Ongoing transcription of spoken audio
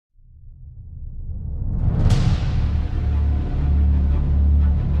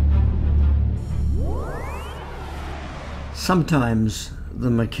Sometimes the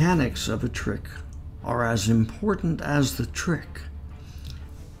mechanics of a trick are as important as the trick.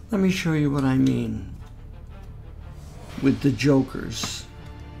 Let me show you what I mean. With the jokers,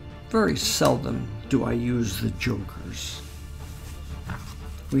 very seldom do I use the jokers.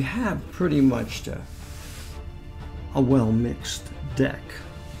 We have pretty much a well-mixed deck.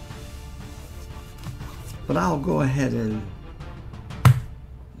 But I'll go ahead and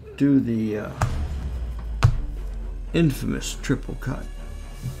do the infamous triple cut.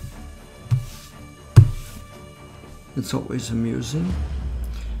 It's always amusing.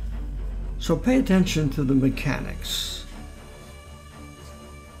 So pay attention to the mechanics.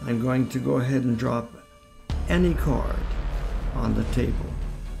 I'm going to go ahead and drop any card on the table.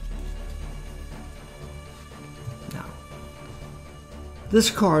 Now, this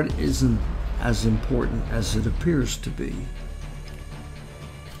card isn't as important as it appears to be.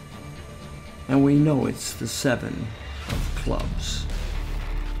 And we know it's the 7 of clubs.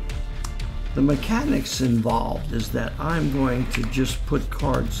 The mechanics involved is that I'm going to just put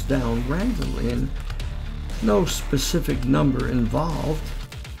cards down randomly and no specific number involved.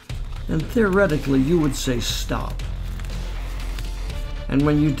 And theoretically, you would say stop. And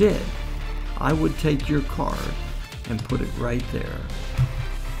when you did, I would take your card and put it right there.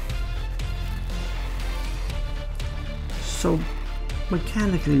 So,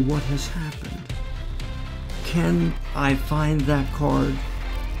 mechanically, what has happened? Can I find that card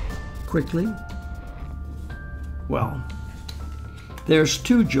quickly? Well, there's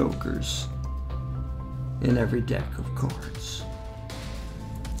 2 jokers in every deck of cards.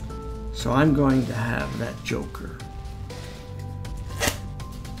 So I'm going to have that joker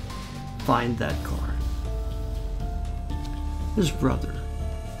find that card. His brother.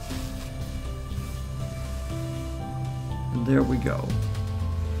 And there we go.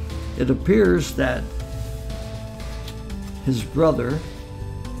 It appears that his brother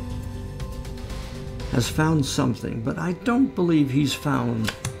has found something, but I don't believe he's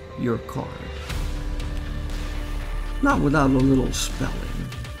found your card. Not without a little spelling.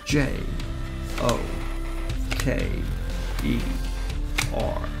 J-O-K-E-R.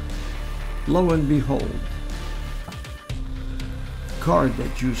 Lo and behold, the card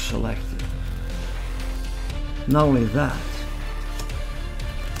that you selected. Not only that,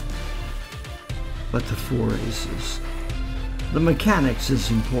 but the 4 aces. The mechanics is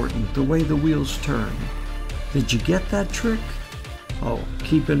important, the way the wheels turn. Did you get that trick? Oh,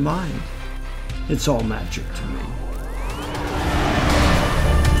 keep in mind, it's all magic to me.